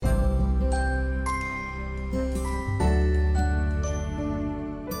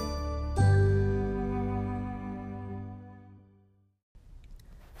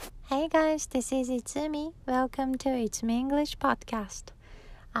Hey guys, this is Itsumi. Welcome to Itsumi English Podcast.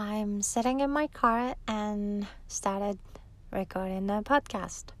 I'm sitting in my car and started recording the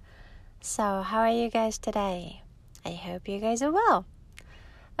podcast. So, how are you guys today? I hope you guys are well.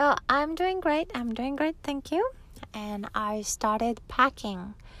 Well, I'm doing great, thank you. And I started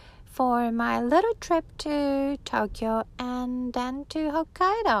packing for my little trip to Tokyo and then to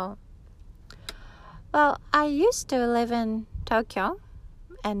Hokkaido. Well, I used to live in Tokyo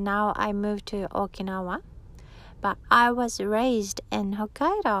and now I moved to Okinawa, but I was raised in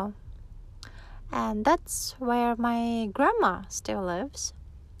Hokkaido, and that's where my grandma still lives.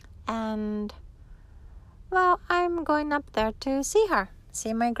 And well, I'm going up there to see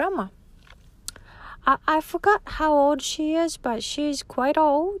my grandma. I forgot how old she is, but she's quite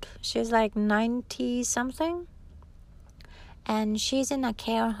old. She's like 90 something, and she's in a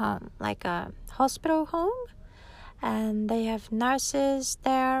care home, like a hospital home. And they have nurses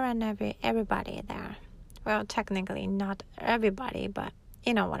there and everybody there. Well, technically not everybody, but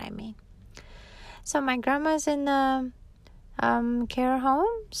you know what I mean. So my grandma's in the care home.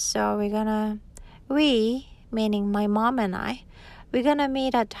 So we, meaning my mom and I, we're gonna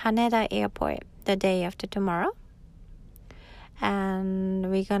meet at Haneda Airport the day after tomorrow.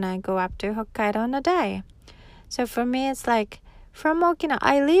 And we're gonna go up to Hokkaido in a day. So for me, it's like from Okinawa.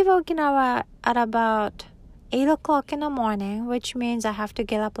 I leave Okinawa at about 8 o'clock in the morning, which means I have to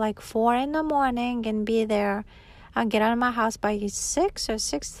get up like 4 in the morning and be there and get out of my house by 6 or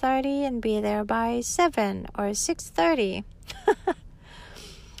 6:30 and be there by 7 or 6:30.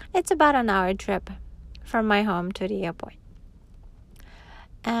 It's about an hour trip from my home to the airport.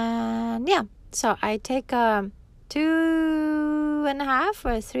 And yeah, so I take a 2.5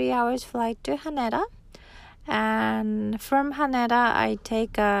 or 3 hours flight to Haneda. And from Haneda, I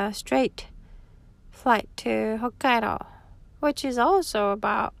take a straight flight to Hokkaido, which is also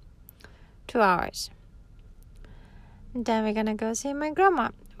about 2 hours. And then we're gonna go see my grandma,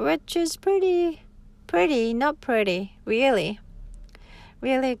 which is really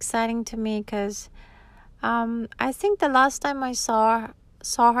exciting to me because I think the last time I saw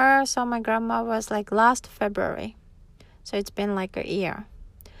my grandma was like last February, so it's been like a year.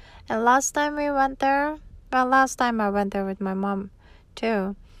 And last time I went there with my mom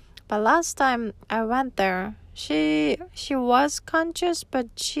too. But last time I went there, she was conscious, but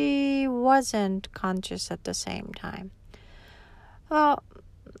she wasn't conscious at the same time. Well,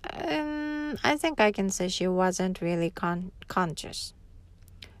 I think I can say she wasn't really conscious.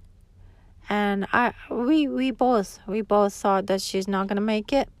 And we both thought that she's not gonna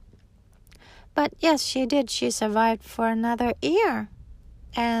make it. But yes, she did. She survived for another year,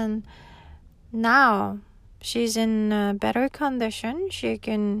 and now she's in a better condition. She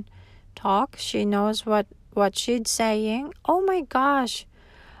can talk. She knows what she's saying. Oh my gosh,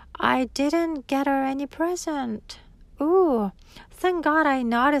 I didn't get her any present. Ooh, thank God I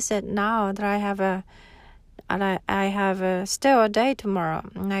notice it now that I have still a day tomorrow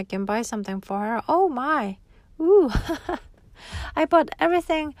and I can buy something for her. Oh my. Ooh. I bought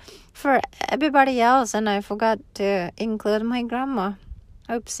everything for everybody else and I forgot to include my grandma.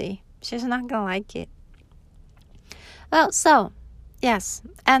 Oopsie. She's not gonna like it. Well, so yes,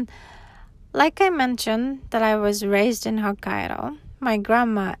 and like I mentioned that I was raised in Hokkaido, my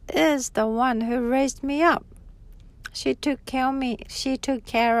grandma is the one who raised me up. She took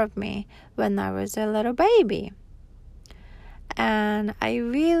care of me when I was a little baby. And I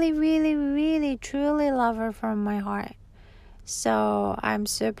really, truly love her from my heart. So I'm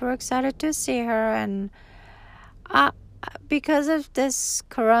super excited to see her. And because of this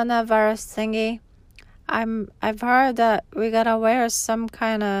coronavirus thingy, I've heard that we gotta wear some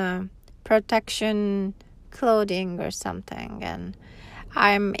kind of protection clothing or something, and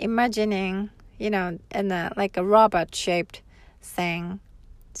I'm imagining, in like a robot shaped thing.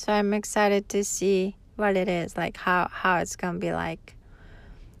 So I'm excited to see what it is, like how it's gonna be like.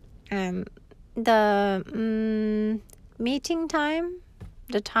 The meeting time,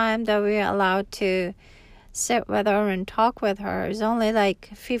 the time that we're allowed to sit with her and talk with her is only like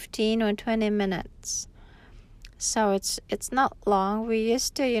 15 or 20 minutes. So it's not long. We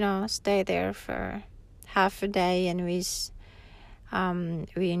used to, stay there for half a day, and we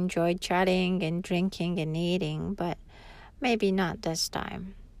enjoyed chatting and drinking and eating, but maybe not this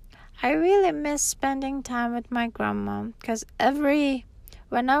time. I really miss spending time with my grandma because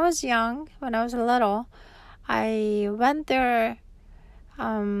when I was little, I went there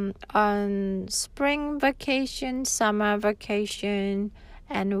on spring vacation, summer vacation,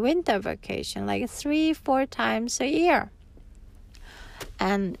 and winter vacation, like 3-4 times a year.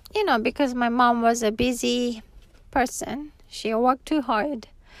 And, because my mom was a busy person, she worked too hard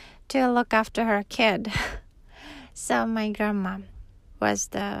to look after her kid. So my grandma was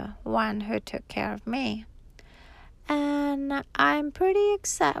the one who took care of me. And I'm pretty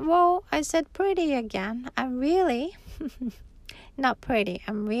excited. Well, I said pretty again. I'm really, not pretty,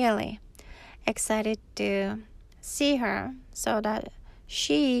 I'm really excited to see her so that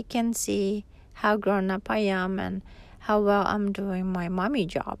she can see how grown up I am and how well I'm doing my mommy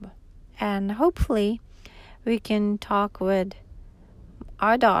job. And hopefully we can talk with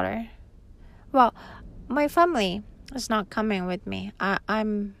our daughter. Well, my family is not coming with me.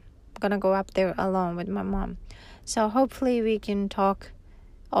 I'm gonna go up there alone with my mom. So hopefully we can talk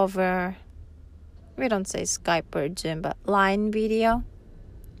over, we don't say Skype or Zoom, but line video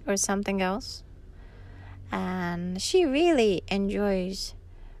or something else. And she really enjoys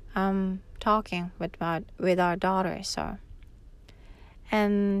talking with our daughter. So,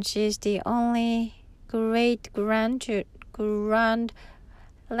 and she's the only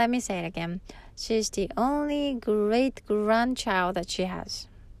let me say it again. She's the only great grandchild that she has.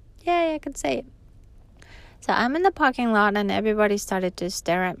 Yeah, I can say it. So I'm in the parking lot and everybody started to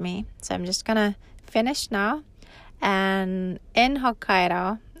stare at me. So I'm just gonna finish now. And in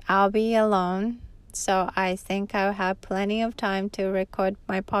Hokkaido, I'll be alone. So I think I'll have plenty of time to record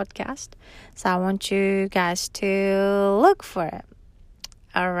my podcast. So I want you guys to look for it.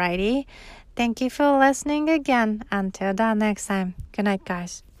 Alrighty. Thank you for listening again. Until the next time. Good night,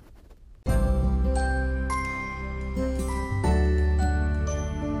 guys.